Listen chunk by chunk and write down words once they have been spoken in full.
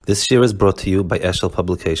This year is brought to you by Eshel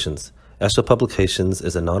Publications. Eshel Publications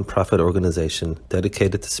is a non-profit organization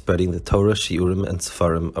dedicated to spreading the Torah, Shiurim, and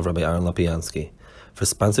Sefarim of Rabbi Aaron Lapiansky. For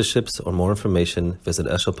sponsorships or more information, visit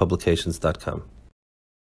eshelpublications.com.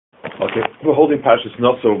 Okay, we're holding Parshas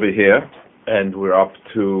Naso over here, and we're up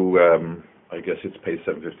to, I guess it's page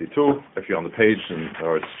 752, if you're on the page,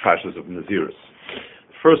 or it's Parshas of Nazirus.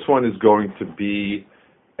 The first one is going to be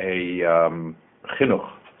a chinuch.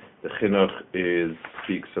 The chinuch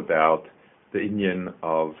speaks about the inyan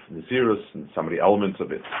of Nazirus and some of the elements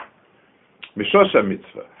of it. Mishosha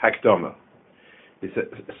mitzvah, hakdama.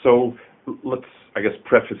 So let's, I guess,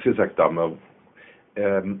 preface his hakdama.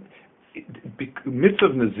 Mitzvah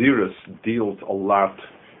of Nazirus deals a lot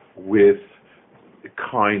with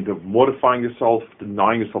kind of mortifying yourself,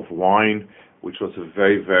 denying yourself wine, which was a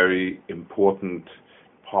very, very important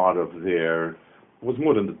part of their, it was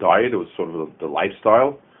more than the diet, it was sort of the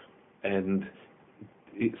lifestyle. And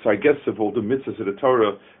so I guess of all the mitzvahs of the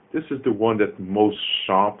Torah, this is the one that most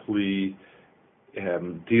sharply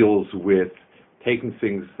deals with taking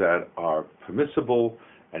things that are permissible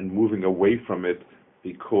and moving away from it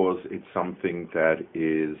because it's something that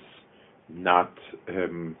is not,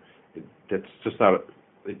 that's just not,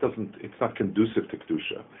 it's not conducive to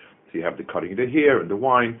Kedusha. So you have the cutting of the hair and the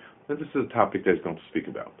wine, and this is a topic that he's going to speak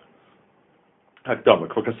about.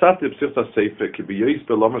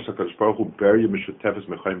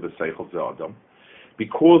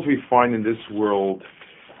 Because we find in this world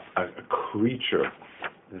a creature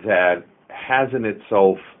that has in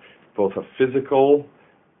itself both a physical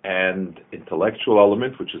and intellectual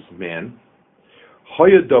element, which is man,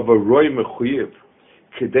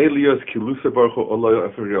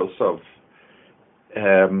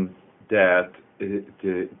 that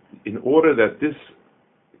in order that this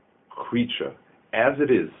creature, as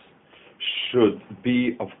it is, should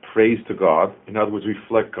be of praise to God, in other words,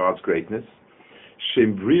 reflect God's greatness,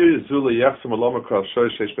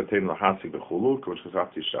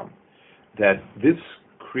 that this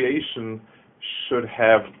creation should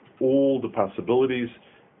have all the possibilities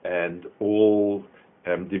and all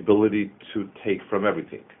the ability to take from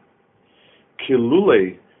everything.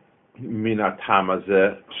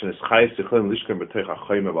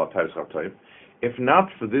 If not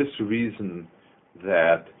for this reason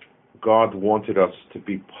that God wanted us to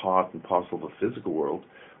be part and parcel of the physical world,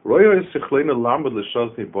 in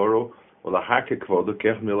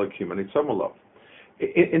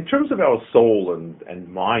terms of our soul and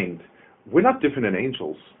mind, we're not different than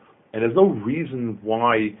angels, and there's no reason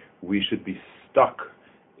why we should be stuck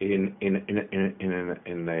in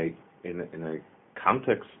a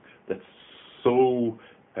context that's so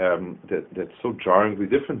that's so jarringly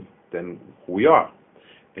different than who we are.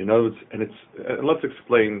 In other words, and let's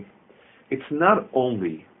explain. It's not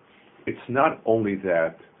only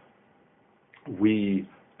that we,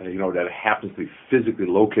 that it happens to be physically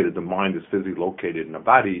located. The mind is physically located in the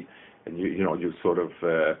body, and you sort of,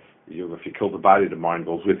 if you kill the body, the mind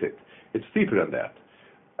goes with it. It's deeper than that.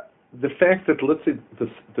 The fact that, let's say,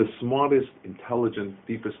 the smartest, intelligent,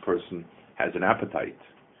 deepest person has an appetite,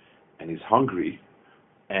 and he's hungry,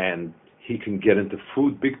 and he can get into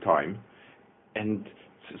food big time, and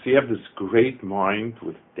so you have this great mind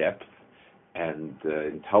with depth and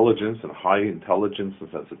intelligence and high intelligence and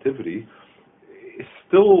sensitivity, is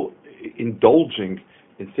still indulging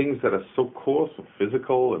in things that are so coarse and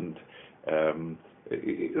physical and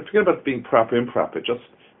forget about being proper, improper, just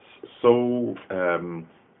so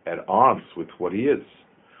at odds with what he is.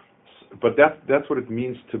 But that's what it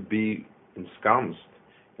means to be ensconced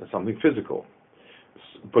in something physical.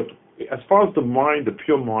 But as far as the mind, the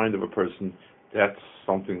pure mind of a person, that's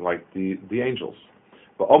something like the angels.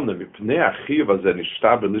 Because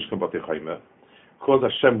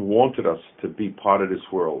Hashem wanted us to be part of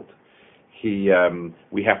this world,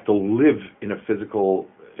 we have to live in a physical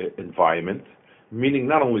environment, meaning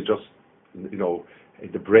not only just in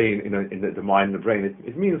the brain, in the mind and the brain.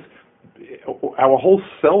 It means our whole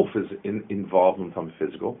self is involved in something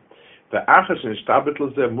physical.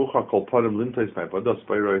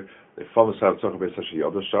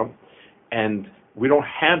 And we don't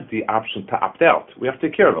have the option to opt out. We have to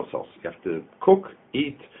take care of ourselves. You have to cook,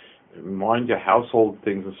 eat, mind your household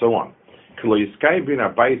things, and so on. If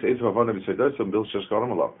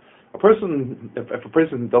a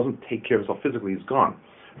person doesn't take care of himself physically, he's gone.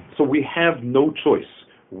 So we have no choice.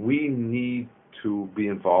 We need to be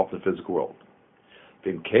involved in the physical world.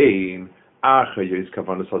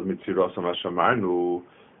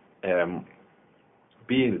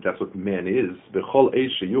 Being that that's what man is,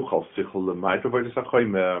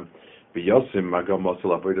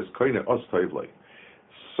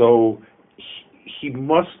 so he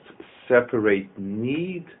must separate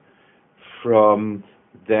need from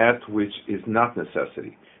that which is not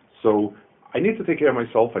necessity. So I need to take care of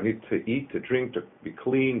myself. I need to eat, to drink, to be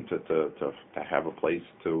clean, to have a place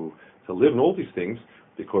to live, and all these things,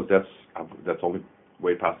 because that's the only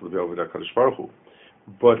way possible to be over there, Kadosh Baruch Hu.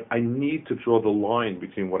 But I need to draw the line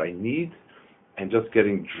between what I need and just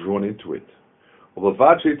getting drawn into it. So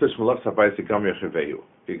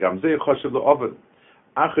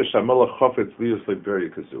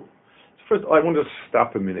first, I want to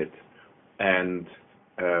stop a minute and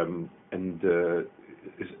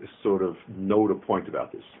sort of note a point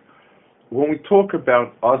about this. When we talk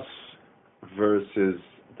about us versus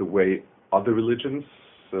the way other religions,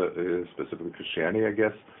 specifically Christianity, I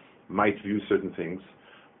guess, might view certain things,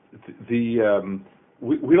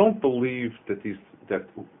 we don't believe that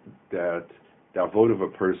the avoid of a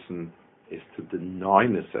person is to deny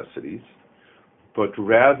necessities, but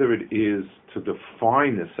rather it is to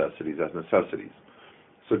define necessities as necessities.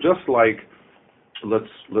 So just like, let's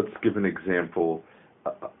give an example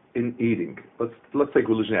in eating. Let's take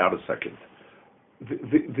religion out a second.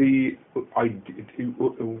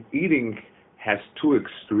 Eating has two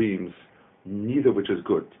extremes, neither of which is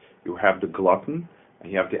good. You have the glutton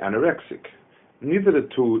and you have the anorexic. Neither of the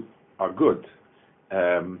two are good,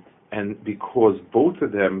 and because both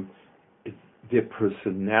of them, their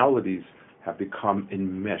personalities have become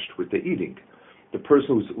enmeshed with the eating. The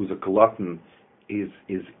person who's a glutton is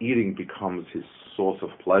eating becomes his source of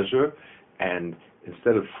pleasure, and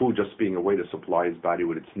instead of food just being a way to supply his body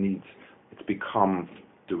with its needs, it's become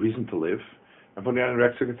the reason to live. And for the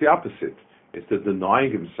anorexic, it's the opposite. It's the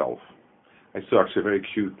denying himself. I saw actually a very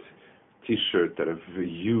cute T-shirt that a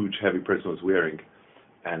huge, heavy person was wearing,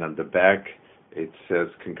 and on the back it says,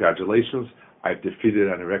 "Congratulations, I've defeated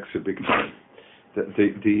anorexia big time." Neither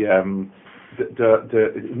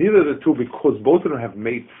of the two, because both of them have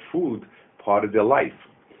made food part of their life.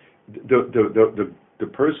 The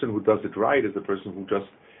person who does it right is the person who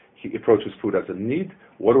he approaches food as a need.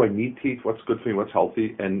 What do I need to eat? What's good for me? What's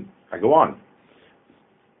healthy? And I go on.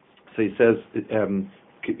 So he says,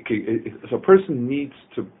 so a person needs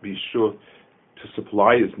to be sure to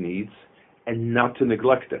supply his needs and not to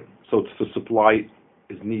neglect them. So to supply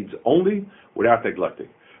his needs only without neglecting.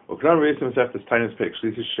 The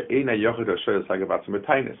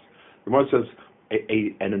Gemara says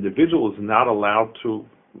an individual is not allowed to,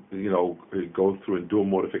 go through and do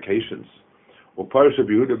mortifications. The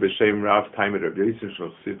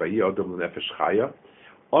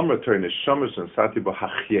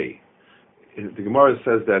Gemara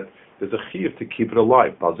says that there's a chiyuv to keep it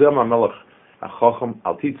alive. When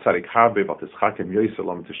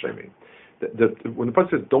the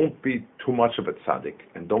person says, don't be too much of a tzaddik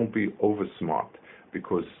and don't be over smart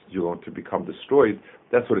because you're going to become destroyed,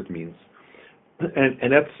 that's what it means.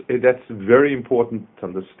 And that's very important to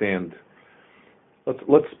understand.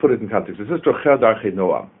 Let's put it in context. This is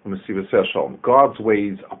God's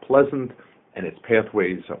ways are pleasant and its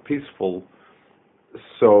pathways are peaceful.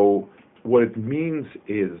 So what it means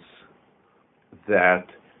is that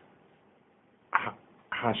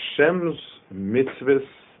Hashem's mitzvahs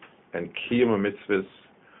and kiyum mitzvahs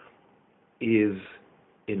is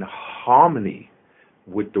in harmony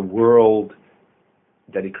with the world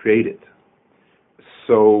that He created.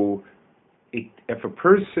 So if a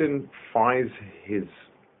person finds his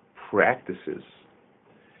practices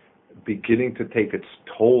beginning to take its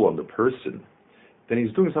toll on the person, then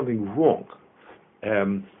he's doing something wrong.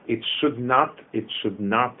 It should not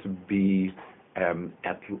be at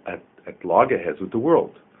loggerheads with the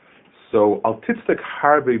world. So al titztek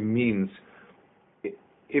harbe means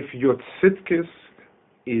if your tzidkis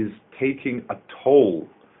is taking a toll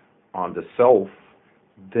on the self,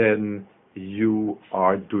 then you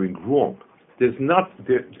are doing wrong. It's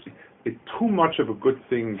too much of a good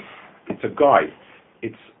thing. It's a guide.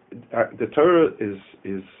 The Torah is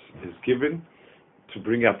given to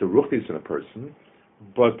bring out the ruchnis in a person,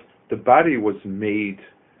 but the body was made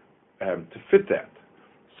to fit that.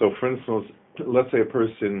 So, for instance, let's say if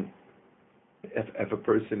a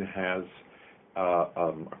person has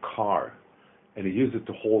a car and he uses it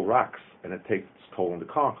to haul rocks, and it takes its toll on the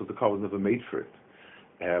car because the car was never made for it.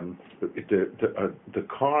 The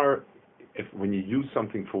car, when you use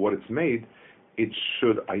something for what it's made, it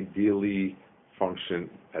should ideally function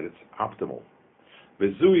at its optimal.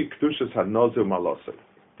 This is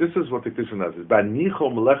what the Kedusha does.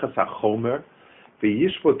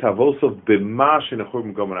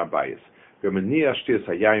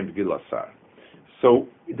 So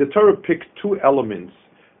the Torah picked two elements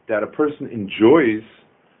that a person enjoys,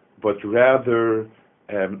 but rather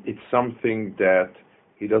it's something that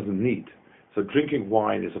he doesn't need. So drinking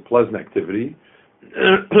wine is a pleasant activity,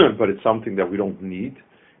 but it's something that we don't need,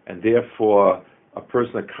 and therefore a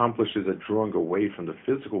person accomplishes a drawing away from the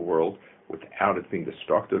physical world without it being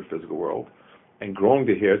destructive physical world. And growing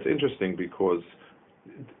the hair, it's interesting because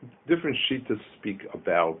different shittas speak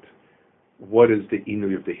about what is the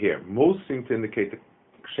inui of the hair. Most seem to indicate the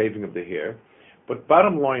shaving of the hair, but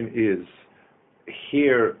bottom line is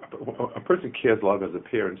hair, a person cares a lot about his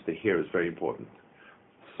appearance, the hair is very important.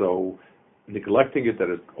 So neglecting it that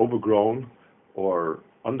is overgrown or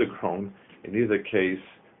undergrown, in either case,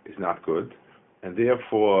 is not good. And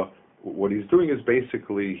therefore, what he's doing is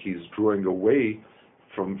basically he's drawing away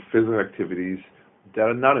from physical activities that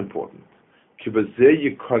are not important. The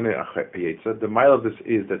mile of this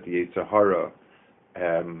is that the Yetzer Hara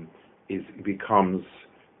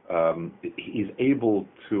he's able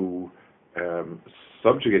to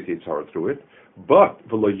subjugate the Yetzer Hara through it, but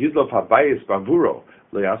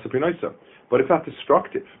it's not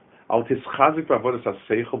destructive.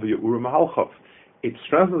 It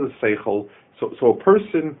strengthens the seichel. So a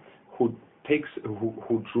person who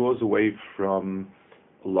draws away from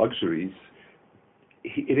luxuries,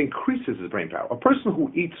 it increases his brain power. A person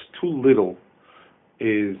who eats too little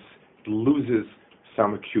loses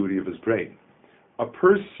some acuity of his brain. A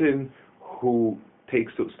person who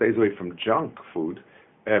stays away from junk food,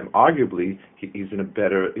 arguably he's in a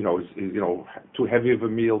better, too heavy of a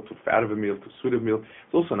meal, too fat of a meal, too sweet of a meal.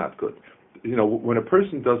 It's also not good. When a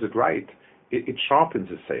person does it right, it sharpens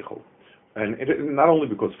his seichel. And not only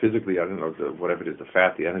because physically, whatever it is, the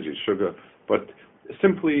fat, the energy, sugar, but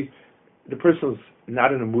simply the person's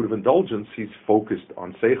not in a mood of indulgence, he's focused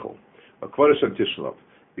on seichel.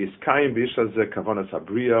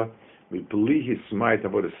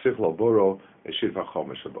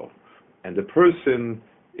 And the person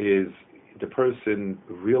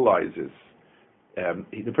realizes,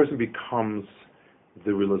 the person becomes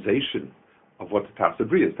the realization of what the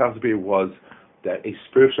Tafsabri is. Tafsabri was that a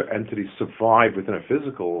spiritual entity survived within a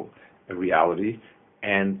physical reality,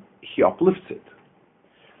 and he uplifts it.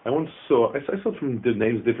 I saw from the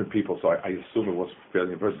names of different people, so I assume it was fairly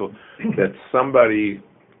universal, that somebody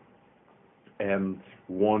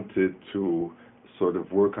wanted to sort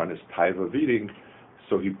of work on his type of eating,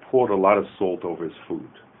 so he poured a lot of salt over his food.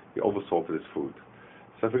 He oversalted his food.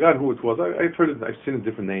 So I forgot who it was. I've seen it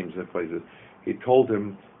different names in places. He told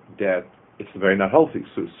him that it's very not healthy,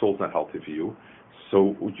 so salt's not healthy for you,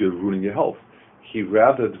 so you're ruining your health. He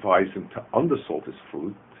rather advised him to undersalt his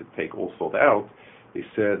food, to take all salt out. He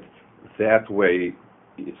said that way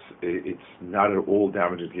it's not at all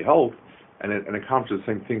damaging to your health, and it accomplishes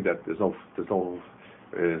the same thing, that there's no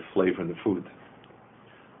flavor in the food.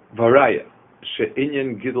 Varaya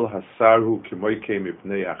she'inyan gidul hasaru kimoike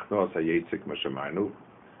mipnei achnos hayetzik mashamaynu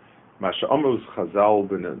masha amos chazal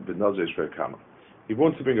b'nazir shverkama. He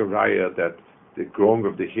wants to bring a raya that the growing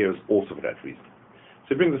of the hair is also for that reason. So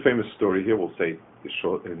he brings the famous story here. We'll say it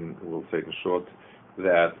in short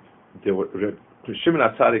that Shimon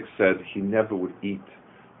HaTzadik said he never would eat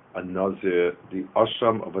a nazir, the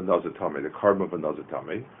asham of a nazir tameh, the carbon of a nazir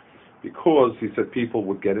tameh, because he said people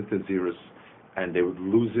would get into zirus and they would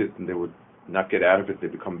lose it and they would not get out of it. They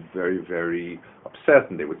become very, very upset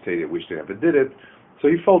and they would say they wish they never did it. So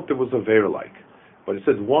he felt there was a veil-like. But he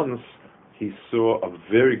said once he saw a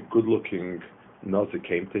very good-looking nazir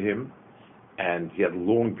came to him, and he had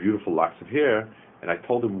long, beautiful locks of hair. And I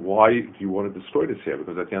told him, why do you want to destroy this hair?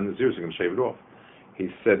 Because at the end of the years, you're going to shave it off. He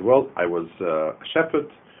said, well, I was a shepherd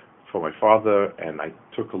for my father, and I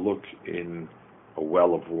took a look in a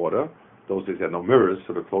well of water. Those days, they had no mirrors,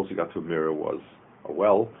 so the closest you got to a mirror was a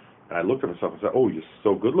well. And I looked at myself and said, oh, you're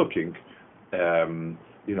so good looking. I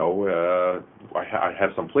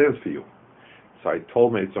have some plans for you. So I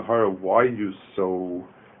told my Yetzer Hara, why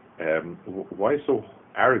so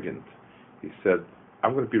arrogant? He said,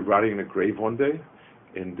 I'm going to be rotting in a grave one day,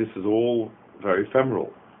 and this is all very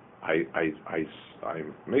ephemeral. I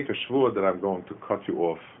make a shvur that I'm going to cut you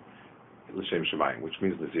off l'shem shemayim, which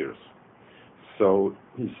means nazirus. So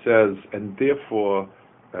he says, and therefore,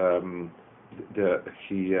 Shimon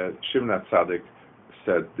HaTzadik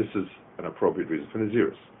said this is an appropriate reason for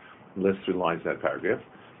nazirus. Let's 3 lines in that paragraph.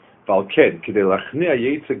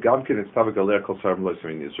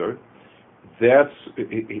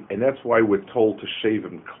 That's why we're told to shave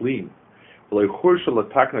him clean.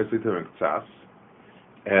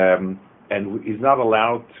 And he's not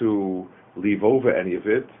allowed to leave over any of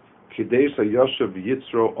it.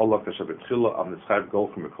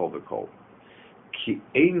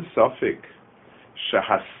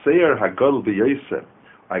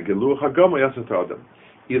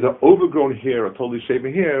 Either overgrown hair or totally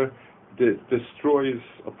shaven hair destroys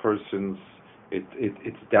a person's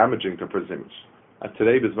it's damaging to a person's image. And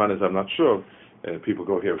today, Bisman is, I'm not sure, people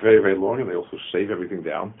go here very, very long, and they also shave everything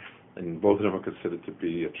down, and both of them are considered to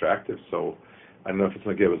be attractive. So I don't know if it's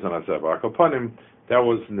going to give us an Azavar upon him. That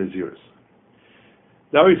was Nazirus.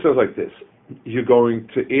 Now he says like this: you're going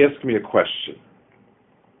to ask me a question.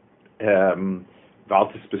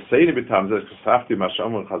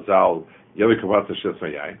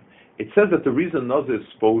 It says that the reason Naso is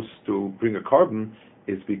supposed to bring a carbon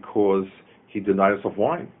is because he denied us of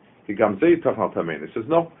wine. He says,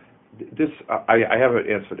 no, this I have an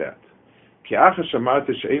answer for that.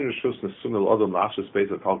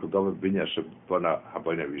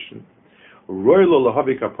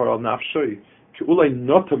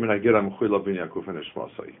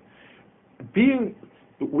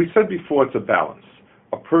 We said before, it's a balance.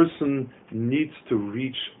 A person needs to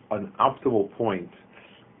reach an optimal point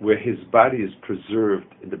where his body is preserved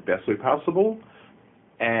in the best way possible,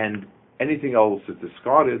 and anything else is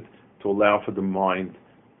discarded to allow for the mind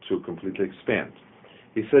to completely expand.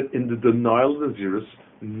 He said in the denial of Nazirus,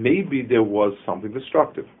 maybe there was something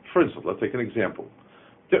destructive. For instance, let's take an example.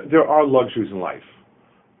 There are luxuries in life,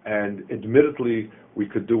 and admittedly, we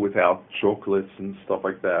could do without chocolates and stuff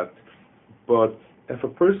like that, but if a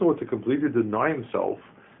person were to completely deny himself,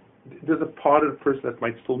 there's a part of the person that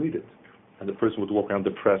might still need it. And the person would walk around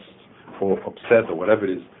depressed or upset or whatever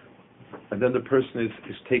it is. And then the person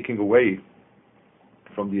is taking away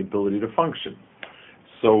from the ability to function.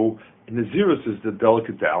 So Nazirus is the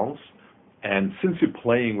delicate balance. And since you're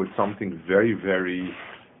playing with something very, very,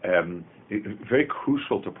 very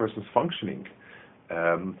crucial to a person's functioning,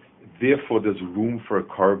 therefore there's room for a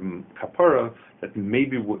carbon kapara that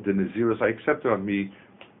maybe the Nazirus I accepted on me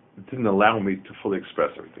didn't allow me to fully express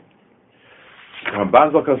everything. So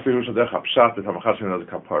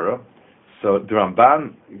the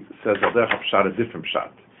Ramban says a different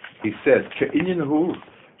pshat. He says, he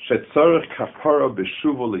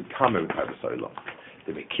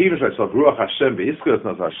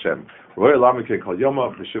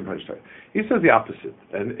says the opposite,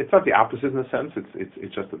 and it's not the opposite in a sense,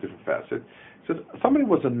 it's just a different facet. He says somebody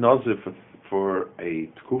was a nazir for a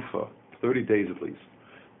tkufa, 30 days at least,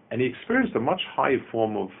 and he experienced a much higher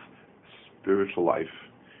form of spiritual life.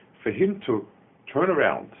 For him to turn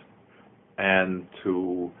around and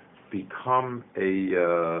to become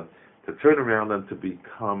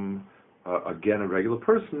again a regular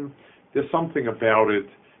person, there's something about it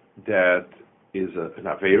that is an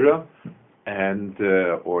avera, and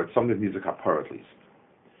or it's something that needs a kapara at least.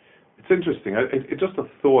 It's interesting. It's just a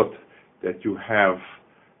thought that you have.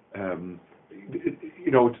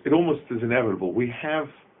 It almost is inevitable. We have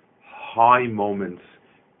high moments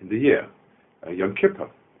in the year, Yom Kippur.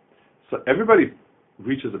 So everybody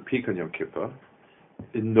reaches a peak on Yom Kippur,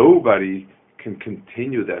 and nobody can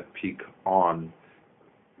continue that peak on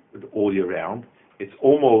all year round. It's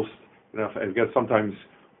almost, I guess sometimes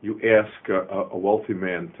you ask a wealthy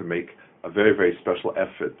man to make a very, very special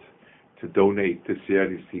effort to donate this year,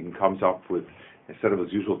 and he comes up with, instead of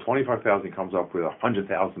his usual 25,000, he comes up with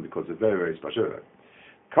 100,000 because it's very, very special.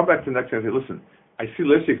 Come back to the next year and say, listen, I see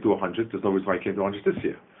last year do 100, there's no reason why I can't do 100 this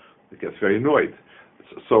year. It gets very annoyed.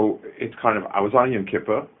 So it's kind of, I was on Yom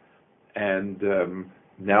Kippur, and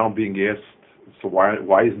now I'm being asked, so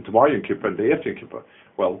why isn't tomorrow Yom Kippur and the day after Yom Kippur?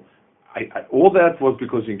 Well, I all that was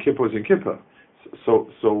because Yom Kippur was Yom Kippur. So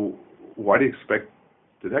why do you expect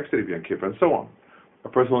the next day to be Yom Kippur, and so on? A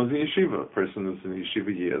person is in yeshiva, a person is in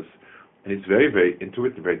yeshiva years, and he's very, very into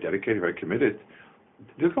it, very dedicated, very committed.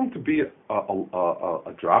 There's going to be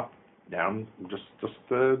a drop down, just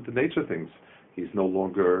the nature of things. He's no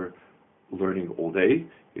longer learning all day.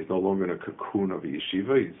 He's no longer in a cocoon of a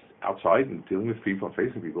yeshiva. He's outside and dealing with people and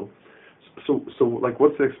facing people. So like,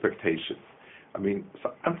 what's the expectation? I mean,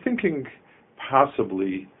 so I'm thinking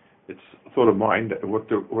possibly, it's a thought of mine, that what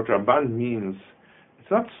Ramban means, it's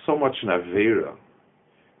not so much an avera,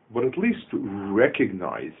 but at least to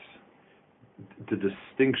recognize the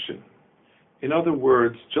distinction. In other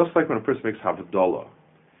words, just like when a person makes Havdalah,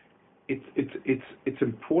 it's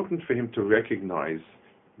important for him to recognize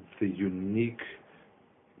the unique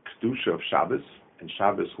kedusha of Shabbos, and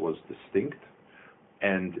Shabbos was distinct,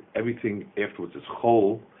 and everything afterwards is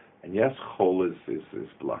chol, and yes, chol is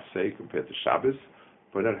blasé compared to Shabbos,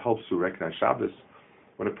 but that helps to recognize Shabbos.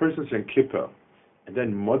 When a person's in Kippur, and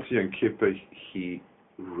then Motzi and Kippur, he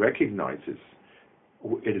recognizes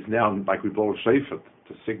it is now like we blow a shofar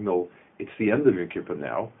to signal it's the end of Yom Kippur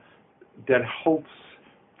now. That helps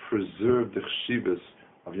preserve the chshivas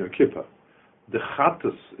of Yom Kippur. The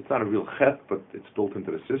chatas, it's not a real chet, but it's built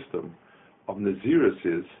into the system of Nazirus,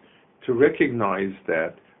 is to recognize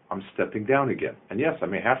that I'm stepping down again. And yes, I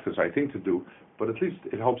may have this right thing to do, but at least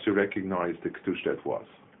it helps you recognize the Kedush that was.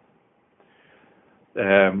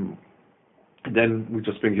 Then we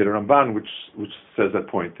just bring here the Ramban, which says that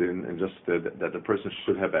point and just that the person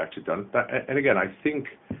should have actually done it. And again, I think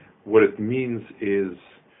what it means is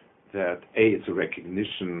that it's a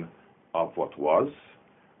recognition of what was.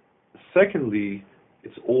 Secondly,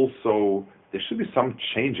 it's also there should be some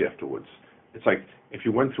change afterwards. It's like if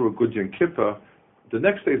you went through a good Yom Kippur, the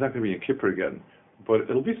next day is not going to be Yom Kippur again, but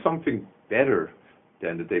it'll be something better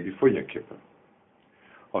than the day before Yom Kippur.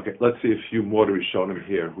 Okay, let's see a few more Rishonim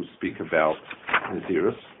here who speak about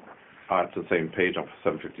Nazirus. It's the same page on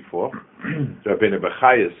 754. Rabbeinu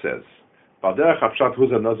Bechaya says, "Balderech Hapshat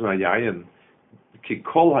Huza Nozim Hayayin Ki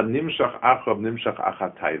Kol HaNimshach Achrav Nimshach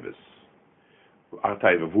Achat Taivis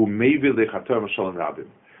Artaiva Vu Mevil LeChatorah Shalom Rabim."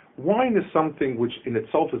 Wine is something which in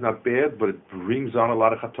itself is not bad, but it brings on a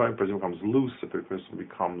lot of chatoim. The person becomes loose, the person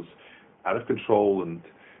becomes out of control, and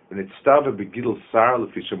it's stava begidul sar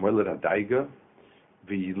lefi shemuel hadaiga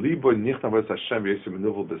v'libo nicht navos Hashem yosem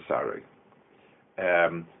menuvel b'sarei.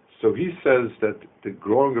 So he says that the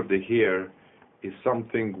growing of the hair is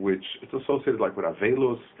something which it's associated like with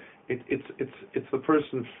avelus. It's the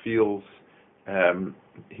person feels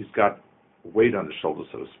he's got weight on the shoulders,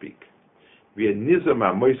 so to speak. The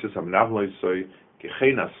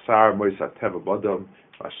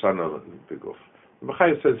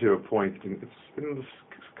Bechaya says here a point. It's in this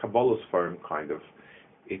Kabbalah's form, kind of.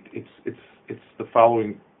 It's the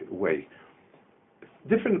following way.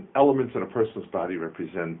 Different elements in a person's body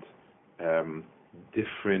represent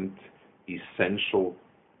different essential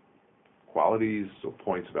qualities or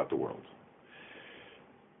points about the world.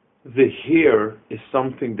 The hair is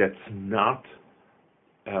something that's not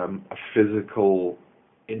a physical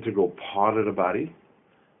integral part of the body.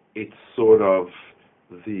 It's sort of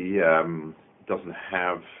doesn't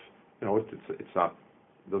have, it's not,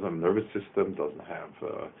 doesn't have a nervous system, doesn't have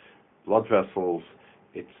blood vessels.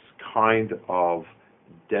 It's kind of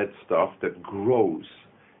dead stuff that grows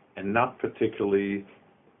and not particularly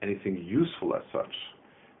anything useful as such.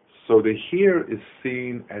 So the hair is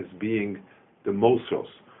seen as being the mosos.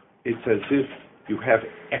 It's as if you have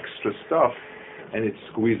extra stuff and it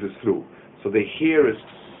squeezes through. So the hair is,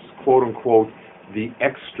 quote unquote, the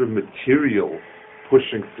extra material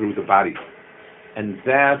pushing through the body. And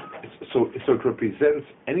that, so it represents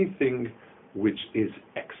anything which is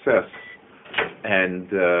excess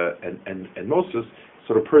and Moses,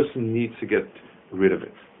 so the person needs to get rid of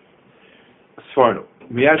it. Svarno.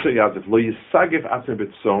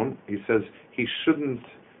 He says he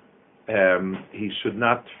should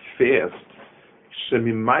not fast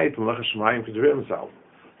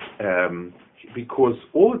because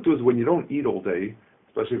all it does when you don't eat all day,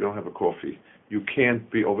 especially if you don't have a coffee, you can't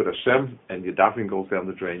be over the Hashem, and your davening goes down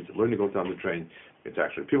the drain, your learning goes down the drain, it's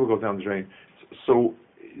actually people go down the drain. So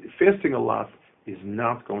fasting a lot is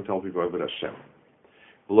not going to help you go over the Hashem.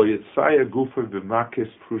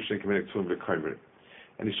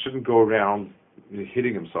 And he shouldn't go around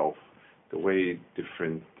hitting himself the way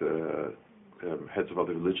different heads of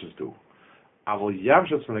other religions do. And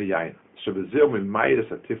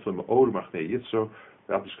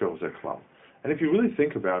if you really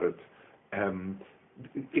think about it,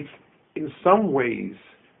 it's in some ways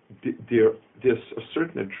there's a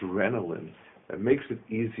certain adrenaline that makes it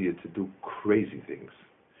easier to do crazy things.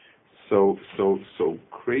 So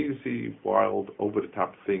crazy, wild,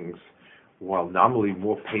 over-the-top things, while nominally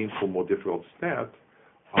more painful, more difficult than that,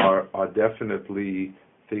 are definitely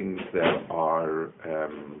things that are,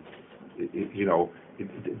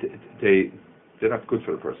 they're not good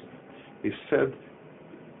for the person. He said,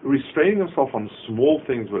 restraining himself on small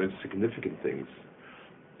things but insignificant things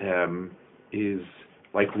is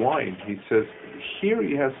like wine. He says, here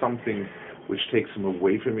he has something which takes him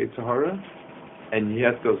away from Yitzhahara, and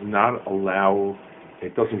yet does not allow,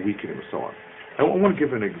 it doesn't weaken him and so on. I want to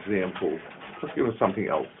give an example. Let's give him something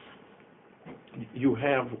else. You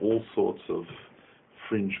have all sorts of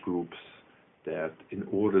fringe groups that in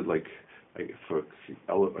order, like for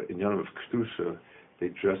in Yom of Kedusha, they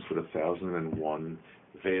dress with 1,001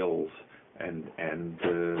 veils and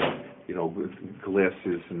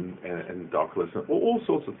glasses and dark glasses, and all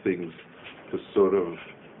sorts of things to sort of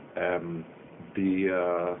be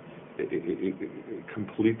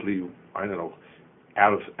completely,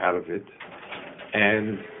 out of it,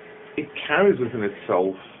 and it carries within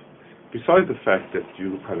itself, besides the fact that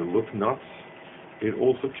you kind of look nuts, it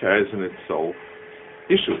also carries in itself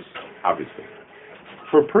issues, obviously.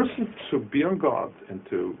 For a person to be on guard and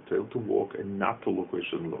to be able to walk and not to look where he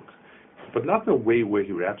shouldn't look, but not in a way where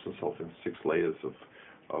he wraps himself in 6 layers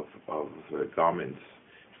of garments,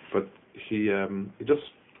 but he just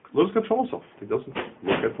loses control of himself. He doesn't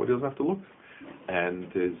look at what he doesn't have to look,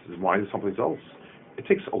 and his mind is someplace else. It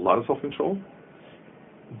takes a lot of self-control,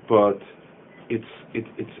 but it's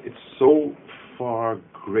so far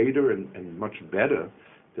greater and much better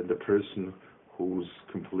than the person who's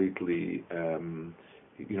completely, who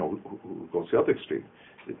goes to the other extreme.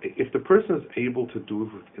 If the person is able to do it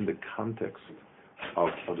in the context of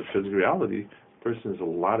the physical reality, the person is a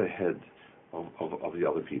lot ahead of the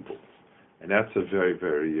other people. And that's a very,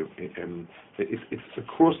 very, it's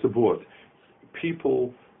across the board.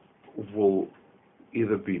 People will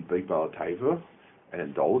either be big balataiva and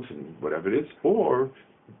indulge in whatever it is, or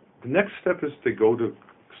the next step is to go to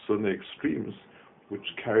certain extremes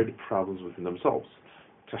which carry the problems within themselves.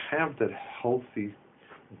 To have that healthy,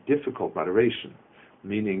 difficult moderation,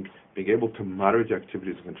 meaning being able to moderate the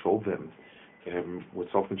activities and control them with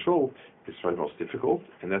self-control, is probably the most difficult,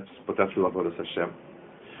 but that's the Avodas Hashem.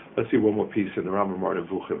 Let's see one more piece in the Rambam Martin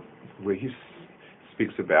Vuchim, where he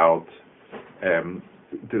speaks about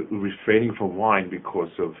the refraining from wine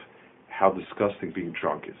because of how disgusting being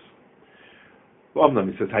drunk is. He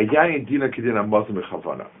says,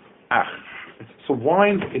 so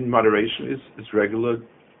wine in moderation is regular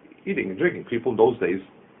eating and drinking. People in those days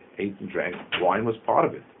ate and drank. Wine was part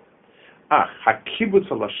of it.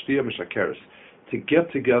 To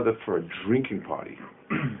get together for a drinking party,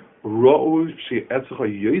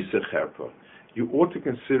 you ought to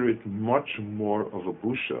consider it much more of a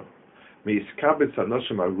busha.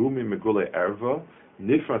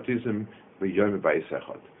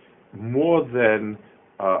 More than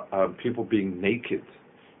people being naked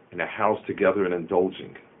in a house together and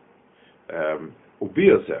indulging.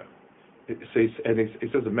 It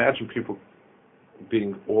says, imagine people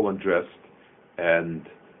being all undressed and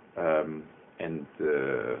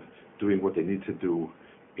doing what they need to do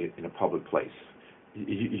in a public place.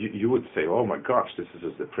 You would say, oh my gosh, this is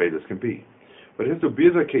as depraved as can be. But if this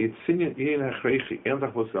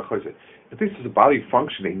is a body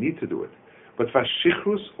function, they need to do it. But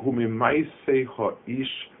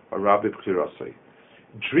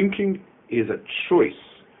drinking is a choice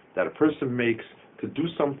that a person makes to do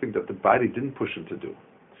something that the body didn't push him to do.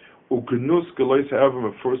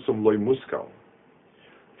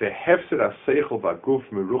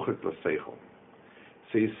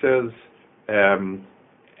 So he says,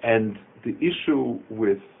 and the issue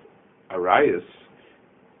with Arias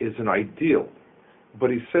is an ideal, but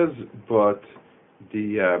he says, but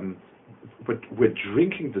where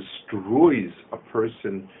drinking destroys a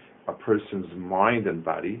person's mind and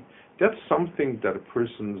body, that's something that a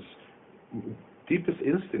person's deepest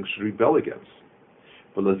instinct should rebel against.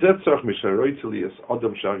 So it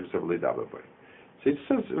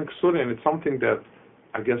says in Yesodei, and it's something that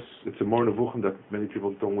I guess it's a more nevuchim that many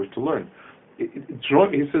people don't wish to learn. He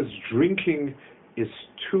says drinking is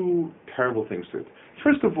two terrible things to it.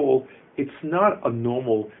 First of all, it's not a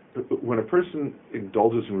normal, when a person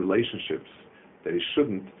indulges in relationships that he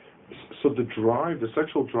shouldn't, so the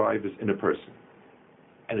sexual drive is in a person.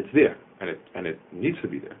 And it's there, and it needs to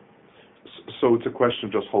be there. So it's a question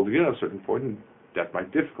of just holding it at a certain point, and that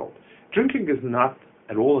might be difficult. Drinking is not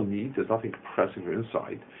at all a need. There's nothing pressing your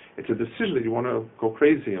inside. It's a decision that you want to go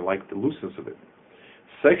crazy and like the looseness of it.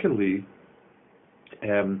 Secondly,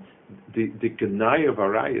 the Genai of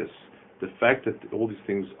Arias, the fact that all these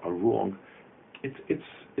things are wrong,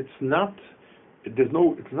 it's not,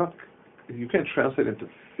 you can't translate into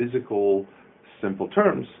physical, simple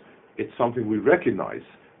terms. It's something we recognize,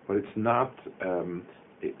 but it's not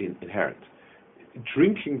inherent.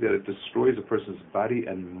 Drinking, that it destroys a person's body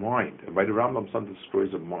and mind, and by the Rambam, something that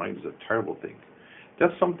destroys the mind is a terrible thing.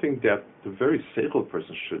 That's something that the very seichel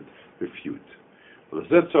person should refute. And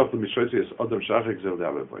that's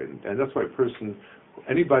why a person,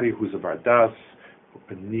 anybody who's a bardas,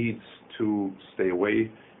 needs to stay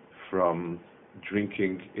away from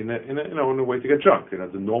drinking in a way to get drunk.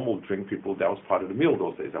 The normal drink people, that was part of the meal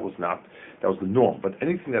those days. That was the norm. But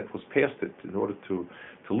anything that was past it in order to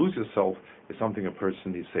lose yourself is something a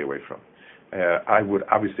person needs to stay away from. I would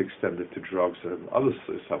obviously extend it to drugs and other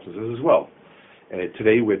substances as well.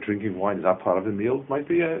 Today, where drinking wine is not part of the meal, might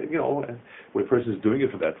be, where a person is doing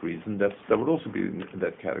it for that reason, that would also be in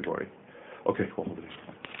that category. Okay, well, hold it.